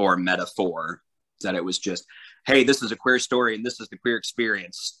or metaphor, that it was just, hey, this is a queer story and this is the queer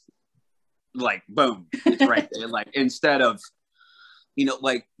experience. Like, boom, it's right there. Like, instead of, you know,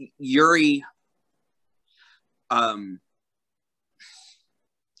 like Yuri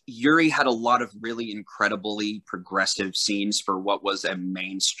had a lot of really incredibly progressive scenes for what was a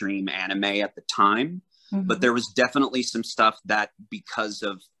mainstream anime at the time. Mm-hmm. But there was definitely some stuff that, because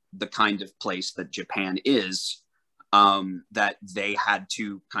of the kind of place that Japan is, that they had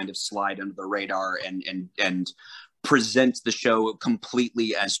to kind of slide under the radar and present the show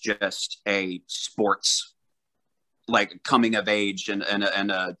completely as just a sports, like, coming of age and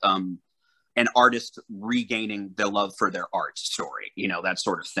an artist regaining the love for their art story, you know, that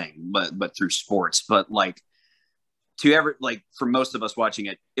sort of thing, but through sports. But like, for most of us watching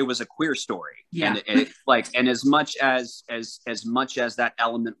it, it was a queer story. Yeah. And as much as that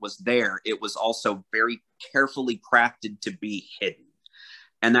element was there, it was also very carefully crafted to be hidden.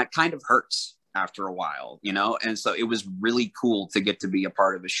 And that kind of hurts after a while, you know? And so it was really cool to get to be a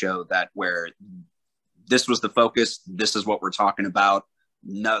part of a show where this was the focus. This is what we're talking about.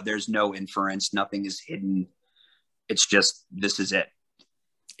 No, there's no inference. Nothing is hidden. It's just, this is it.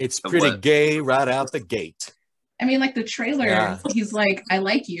 It's pretty gay right out the gate. I mean, like the trailer, he's like, I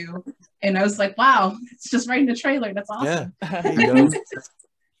like you. And I was like, wow, it's just right in the trailer. That's awesome. Yeah. There you go.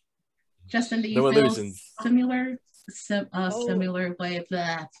 Justin, do you feel similar way of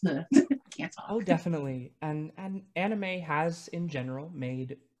that? Can't talk. Oh, definitely. And anime has, in general,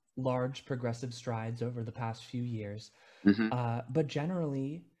 made large progressive strides over the past few years. Mm-hmm. But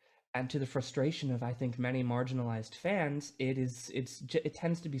generally, and to the frustration of, I think, many marginalized fans, it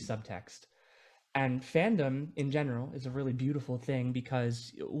tends to be subtext. And fandom in general is a really beautiful thing,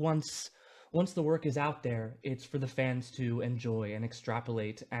 because once the work is out there, it's for the fans to enjoy and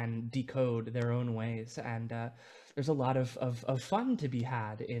extrapolate and decode their own ways. And there's a lot of fun to be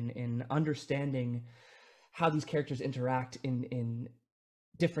had in understanding how these characters interact in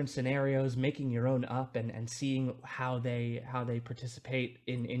different scenarios, making your own up and seeing how they participate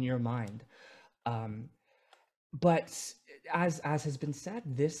in your mind. But as has been said,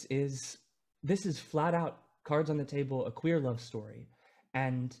 this is flat out, cards on the table, a queer love story.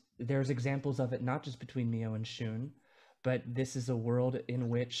 And there's examples of it not just between Mio and Shun, but this is a world in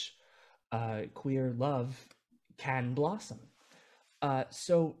which queer love can blossom.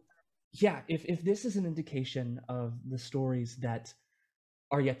 So yeah, if this is an indication of the stories that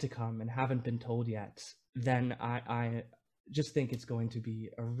are yet to come and haven't been told yet, then I just think it's going to be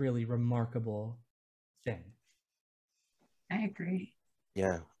a really remarkable thing. I agree.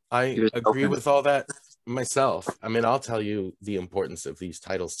 Yeah. I agree with all that. myself, I mean, I'll tell you the importance of these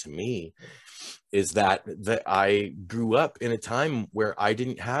titles to me is that I grew up in a time where I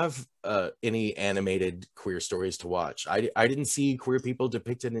didn't have any animated queer stories to watch. I didn't see queer people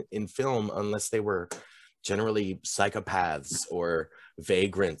depicted in film unless they were generally psychopaths or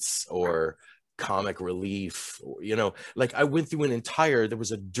vagrants or comic relief, you know, like I went through there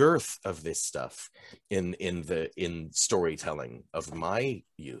was a dearth of this stuff in storytelling of my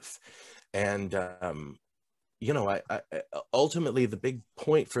youth. And you know, I ultimately the big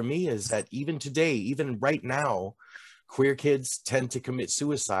point for me is that even today, even right now, queer kids tend to commit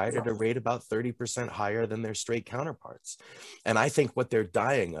suicide at a rate about 30% higher than their straight counterparts. And I think what they're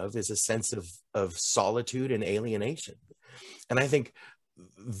dying of is a sense of solitude and alienation. And I think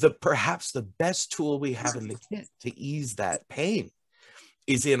perhaps the best tool we have in the kit to ease that pain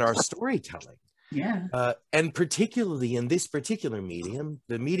is in our storytelling. Yeah. And particularly in this particular medium,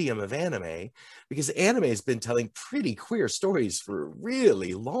 the medium of anime, because anime has been telling pretty queer stories for a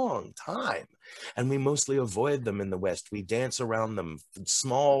really long time. And we mostly avoid them in the West. We dance around them.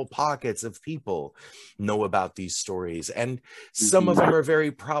 Small pockets of people know about these stories. And some of them are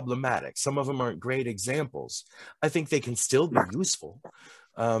very problematic. Some of them aren't great examples. I think they can still be useful.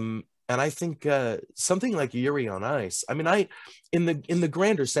 And I think something like Yuri on Ice, I mean, in the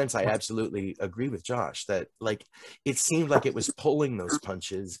grander sense, I absolutely agree with Josh that like it seemed like it was pulling those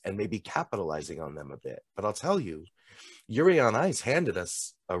punches and maybe capitalizing on them a bit. But I'll tell you, Yuri on Ice handed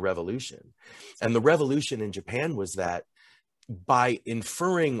us a revolution. And the revolution in Japan was that by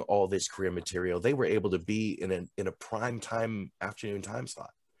inferring all this queer material, they were able to be in a prime time afternoon time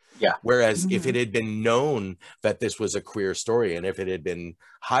slot. Yeah. Whereas if it had been known that this was a queer story and if it had been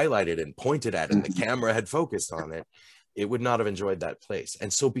highlighted and pointed at and the camera had focused on it, it would not have enjoyed that place.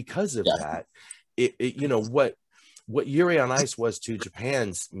 And so because of that, it you know, what Yuri on Ice was to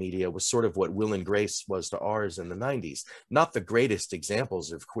Japan's media was sort of what Will and Grace was to ours in the 90s. Not the greatest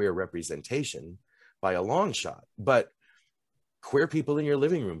examples of queer representation by a long shot, but queer people in your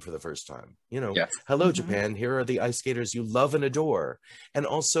living room for the first time, you know. Hello, Japan, here are the ice skaters you love and adore. And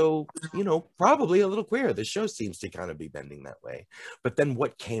also, you know, probably a little queer. The show seems to kind of be bending that way. But then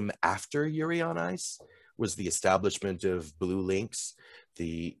what came after Yuri on Ice was the establishment of Blue Links,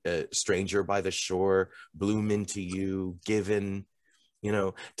 the Stranger by the Shore, Bloom Into You, Given, you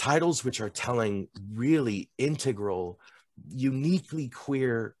know, titles which are telling really integral, uniquely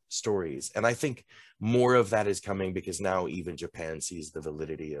queer stories. And I think more of that is coming because now even Japan sees the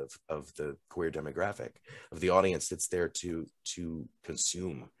validity of the queer demographic, of the audience that's there to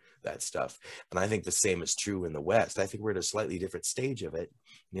consume that stuff. And I think the same is true in the West. I think we're at a slightly different stage of it.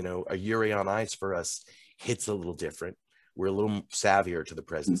 You know, a Yuri on Ice for us hits a little different. We're a little savvier to the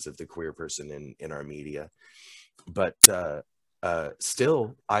presence of the queer person in our media. But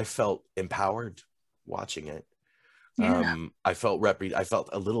still, I felt empowered watching it. I felt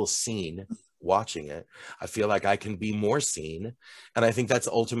a little seen watching it. I feel like I can be more seen. And I think that's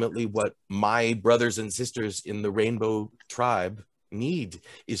ultimately what my brothers and sisters in the Rainbow Tribe need,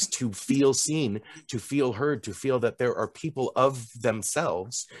 is to feel seen, to feel heard, to feel that there are people of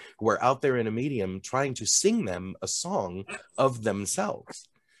themselves who are out there in a medium trying to sing them a song of themselves,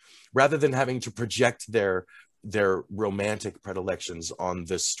 rather than having to project their romantic predilections on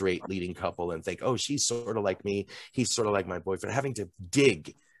the straight leading couple and think, oh, she's sort of like me, he's sort of like my boyfriend, having to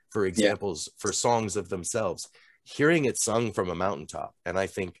dig for examples for songs of themselves, hearing it sung from a mountaintop. And I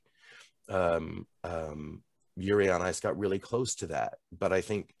think Yuri on Ice got really close to that, but I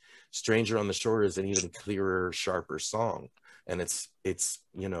think Stranger on the Shore is an even clearer, sharper song. And it's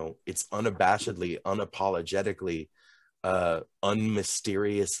you know, it's unabashedly, unapologetically,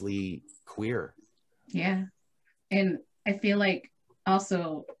 unmysteriously queer. Yeah. And I feel like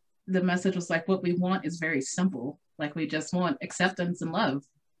also the message was like, what we want is very simple. Like we just want acceptance and love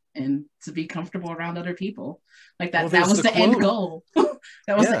and to be comfortable around other people. Like that, that was the end goal.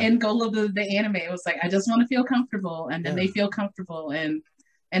 That was the end goal of the anime. It was like, I just want to feel comfortable, and then they feel comfortable. And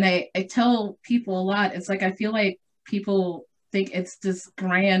I tell people a lot, it's like, I feel like people think it's this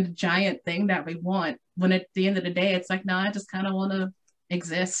grand giant thing that we want, when at the end of the day, it's like, no, I just kind of want to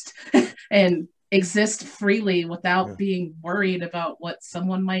exist and exist freely without being worried about what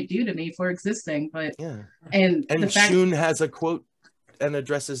someone might do to me for existing. But and Shun has a quote and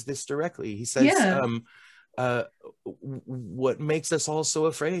addresses this directly. He says, what makes us all so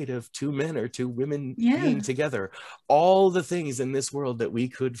afraid of two men or two women being together? All the things in this world that we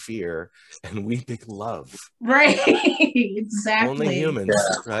could fear, and we pick love. Right. Exactly. Only humans,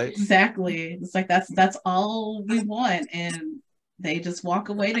 right? Exactly. It's like that's all we want, and they just walk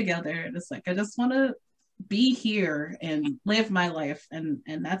away together. And it's like, I just want to be here and live my life, and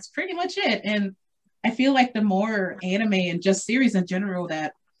that's pretty much it. And I feel like the more anime and just series in general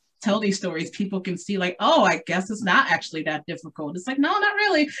that tell these stories, people can see like, oh, I guess it's not actually that difficult. It's like, no, not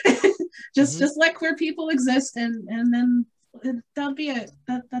really. Just let queer people exist, and then that'll be it.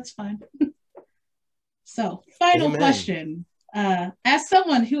 That's fine. So, final question. As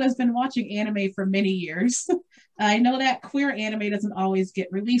someone who has been watching anime for many years, I know that queer anime doesn't always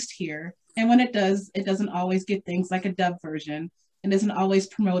get released here. And when it does, it doesn't always get things like a dub version and isn't always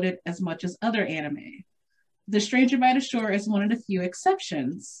promoted as much as other anime. The Stranger by the Shore is one of the few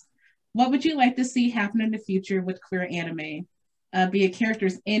exceptions. What would you like to see happen in the future with queer anime? Be it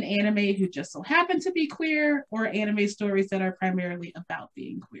characters in anime who just so happen to be queer, or anime stories that are primarily about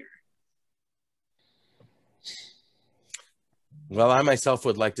being queer? Well, I myself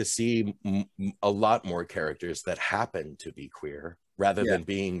would like to see a lot more characters that happen to be queer, rather than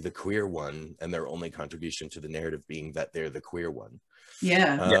being the queer one and their only contribution to the narrative being that they're the queer one.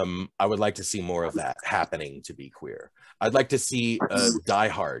 I would like to see more of that happening to be queer. I'd like to see Die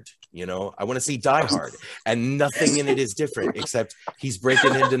Hard, you know? I want to see Die Hard, and nothing in it is different except he's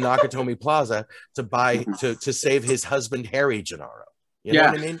breaking into Nakatomi Plaza to save his husband, Harry Gennaro. You know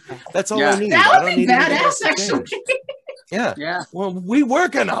what I mean? That's all I need. That would I don't be need badass, actually. Yeah. Well, we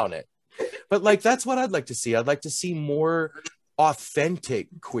working on it. But like, that's what I'd like to see. I'd like to see more authentic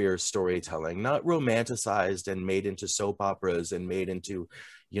queer storytelling, not romanticized and made into soap operas and made into,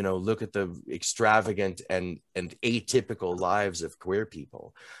 you know, look at the extravagant and atypical lives of queer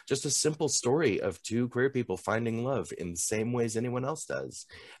people. Just a simple story of two queer people finding love in the same ways anyone else does,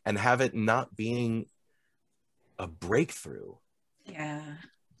 and have it not being a breakthrough. Yeah.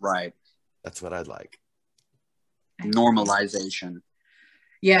 Right. That's what I'd like. Normalization.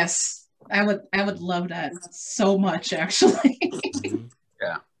 Yes. I would love that so much, actually.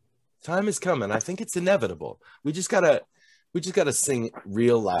 Yeah. Time is coming. I think it's inevitable. We just gotta sing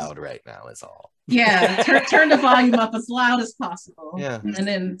real loud right now is all. Yeah. Turn the volume up as loud as possible. Yeah. And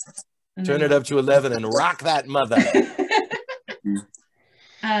then turn it up to 11 and rock that mother.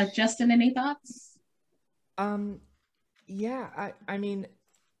 Justin, any thoughts? Yeah, I mean,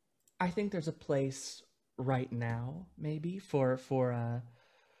 I think there's a place right now, maybe, for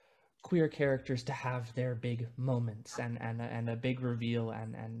queer characters to have their big moments and a big reveal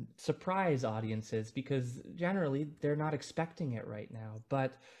and surprise audiences, because generally they're not expecting it right now.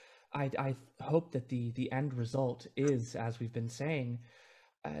 But I hope that the end result is, as we've been saying,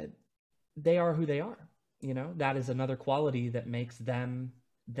 they are who they are. You know, that is another quality that makes them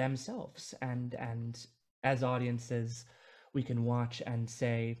themselves. And as audiences, we can watch and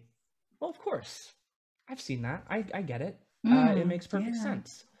say, well, of course, I've seen that. I get it. It makes perfect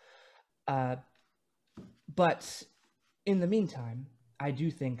sense. But in the meantime, I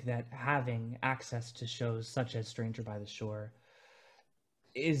do think that having access to shows such as Stranger by the Shore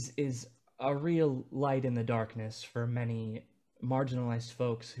is a real light in the darkness for many marginalized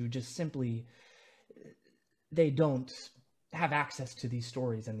folks who just simply, they don't have access to these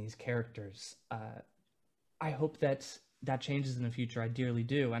stories and these characters. I hope that changes in the future. I dearly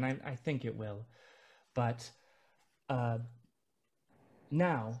do, and I think it will. But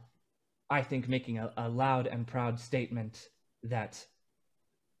now, I think making a loud and proud statement that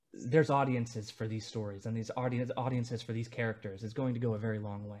there's audiences for these stories and these audiences for these characters is going to go a very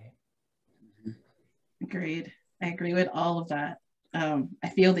long way. Agreed. I agree with all of that. I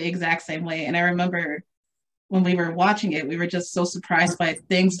feel the exact same way. And I remember when we were watching it, we were just so surprised by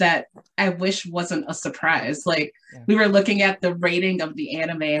things that I wish wasn't a surprise. Like, we were looking at the rating of the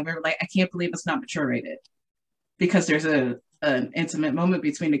anime and we were like, I can't believe it's not mature rated, because there's an intimate moment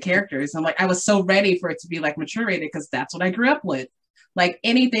between the characters. I'm like, I was so ready for it to be like mature rated, because that's what I grew up with. Like,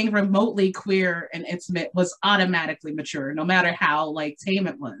 anything remotely queer and intimate was automatically mature, no matter how like tame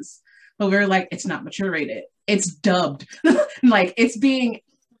it was. But we were like, it's not mature rated. It's dubbed. Like, it's being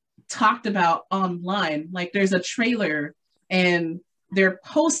talked about online. Like, there's a trailer and they're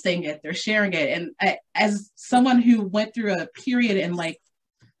posting it, they're sharing it. And as someone who went through a period in like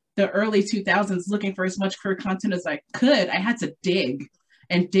the early 2000s looking for as much queer content as I could, I had to dig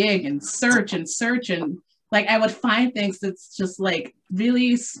and search and like, I would find things that's just like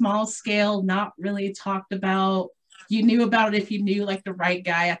really small scale, not really talked about. You knew about it if you knew like the right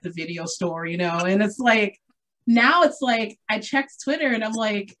guy at the video store, you know? And it's like, now it's like, I checked Twitter and I'm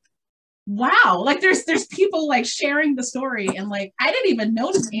like, wow, like there's people like sharing the story, and like I didn't even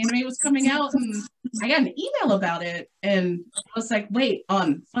know this anime was coming out, and I got an email about it and I was like, wait,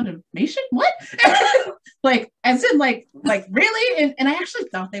 on Funimation? What? Like, as in like really? And I actually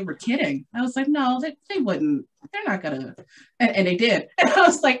thought they were kidding. I was like, no, they wouldn't. They're not gonna. And they did. And I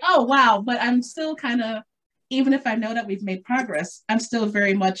was like, oh wow, but I'm still kind of even if I know that we've made progress, I'm still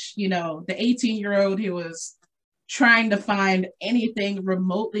very much, you know, the 18-year-old who was trying to find anything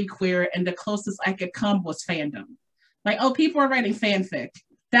remotely queer, and the closest I could come was fandom. Like, oh, people are writing fanfic.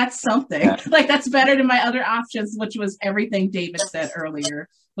 That's something. Yeah. Like, that's better than my other options, which was everything David said earlier.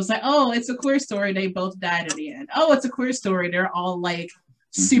 It was like, oh, it's a queer story. They both died at the end. Oh, it's a queer story. They're all like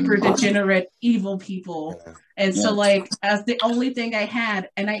super degenerate, evil people. And so, like, as the only thing I had,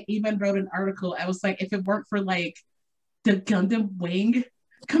 and I even wrote an article, I was like, if it weren't for like the Gundam Wing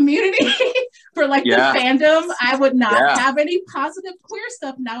community for like the fandom, I would not have any positive queer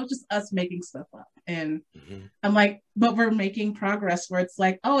stuff. Now it's just us making stuff up. And I'm like, but we're making progress where it's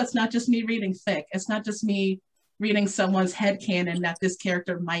like, oh, it's not just me reading fic. It's not just me reading someone's headcanon that this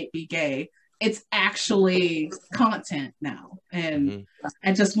character might be gay. It's actually content now. And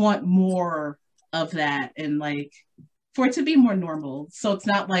I just want more of that, and like for it to be more normal. So it's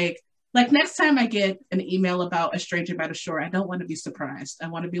not like next time I get an email about A Stranger by the Shore, I don't want to be surprised. I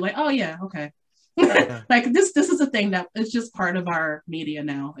want to be like, oh yeah, okay. Like this is a thing that is just part of our media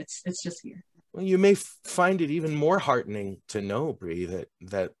now. It's just here. Well, you may find it even more heartening to know, Bree,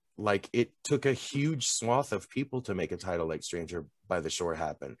 that like it took a huge swath of people to make a title like Stranger by the Shore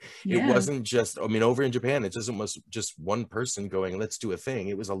happen. It wasn't just, I mean, over in Japan, it wasn't just one person going, let's do a thing.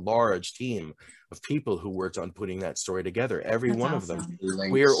 It was a large team of people who worked on putting that story together. Every one of them,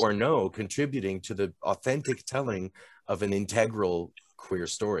 queer or no, contributing to the authentic telling of an integral queer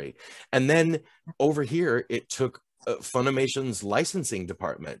story. And then over here, it took Funimation's licensing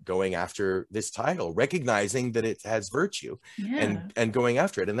department going after this title, recognizing that it has virtue and going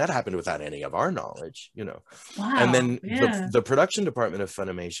after it. And that happened without any of our knowledge, you know. Wow. And then the production department of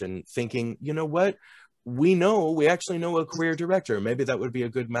Funimation thinking, you know what, we actually know a queer director. Maybe that would be a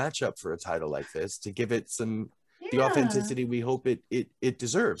good matchup for a title like this to give it some the authenticity we hope it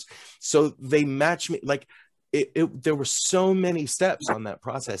deserves. So they match me like there were so many steps on that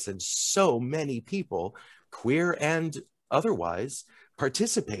process, and so many people, queer and otherwise,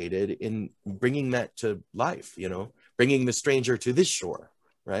 participated in bringing that to life, you know, bringing The Stranger to this shore,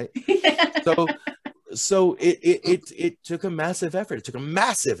 right? So it took a massive effort. It took a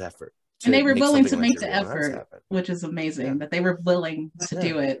massive effort. And they were willing to make the effort, which is amazing, that they were willing to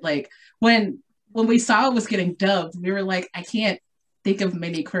do it. Like when we saw it was getting dubbed, we were like, I can't think of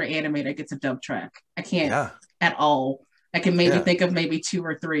many queer anime that gets a dub track. I can't at all. I can maybe think of maybe 2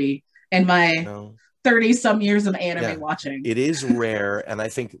 or 3 in my 30 some years of anime watching. It is rare, and I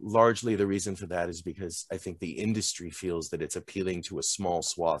think largely the reason for that is because I think the industry feels that it's appealing to a small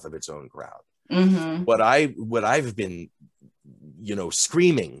swath of its own crowd. What I've been, you know,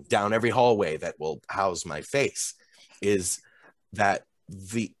 screaming down every hallway that will house my face is that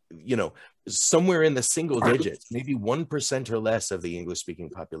somewhere in the single digits, maybe 1% or less of the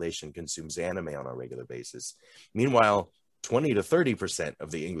English-speaking population consumes anime on a regular basis. Meanwhile, 20 to 30% of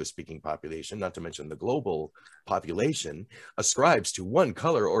the English-speaking population, not to mention the global population, ascribes to one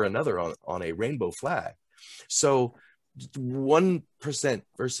color or another on a rainbow flag. So 1%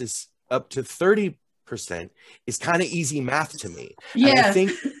 versus up to 30% is kind of easy math to me. And I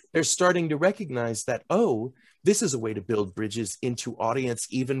think they're starting to recognize that, oh, this is a way to build bridges into audience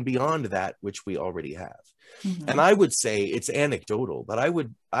even beyond that which we already have. And I would say it's anecdotal, but I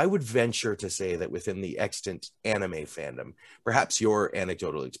would venture to say that within the extant anime fandom, perhaps your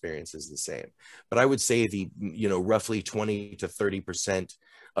anecdotal experience is the same, but I would say the, you know, roughly 20 to 30%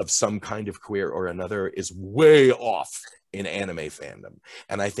 of some kind of queer or another is way off in anime fandom.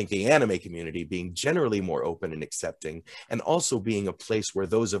 And I think the anime community being generally more open and accepting, and also being a place where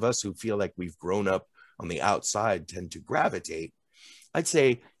those of us who feel like we've grown up on the outside tend to gravitate, I'd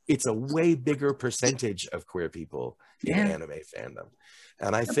say it's a way bigger percentage of queer people in anime fandom.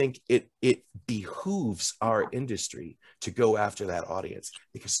 And I think it behooves our industry to go after that audience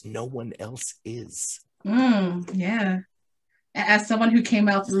because no one else is. As someone who came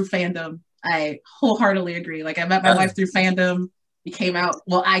out through fandom, I wholeheartely agree. Like I met my wife through fandom. I came out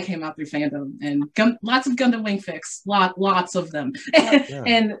through fandom, and lots of Gundam Wing fics, lots of them.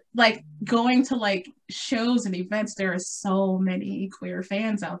 And like going to like shows and events, there are so many queer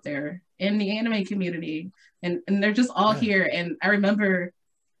fans out there in the anime community, and they're just all here. And I remember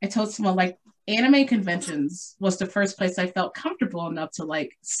I told someone like anime conventions was the first place I felt comfortable enough to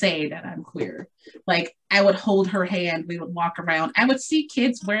like say that I'm queer. Like I would hold her hand, we would walk around. I would see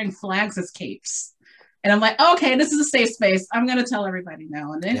kids wearing flags as capes. And I'm like, okay, this is a safe space. I'm going to tell everybody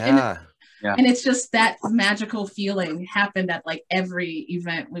now. And then, and it's just that magical feeling happened at like every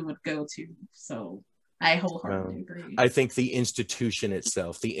event we would go to. So I wholeheartedly agree. I think the institution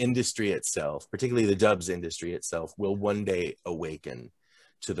itself, the industry itself, particularly the dubs industry itself, will one day awaken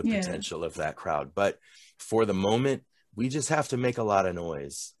to the potential of that crowd. But for the moment, we just have to make a lot of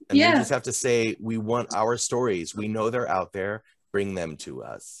noise. And we just have to say, we want our stories. We know they're out there. Bring them to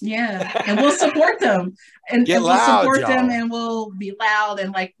us. Yeah. And we'll support them. And Get we'll loud, support them, y'all. and we'll be loud.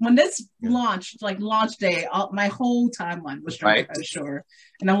 And like when this launched, like launch day, my whole timeline was Drunken by the Shore.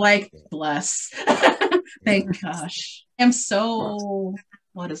 And I'm like, bless. Thank gosh. I'm so,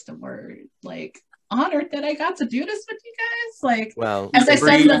 what is the word? Like, honored that I got to do this with you guys. Like, well, as I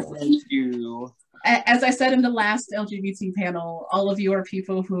said, thank you. As I said in the last LGBT panel, all of you are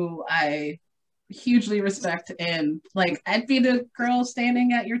people who I hugely respect, and like I'd be the girl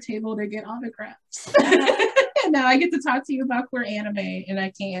standing at your table to get autographs. And now I get to talk to you about queer anime, and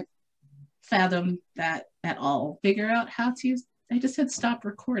I can't fathom that at all. Figure out how to use. I just hit stop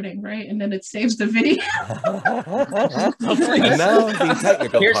recording, right? And then it saves the video. And now the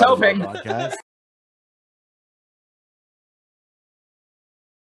technical Here's part of our hoping. podcast.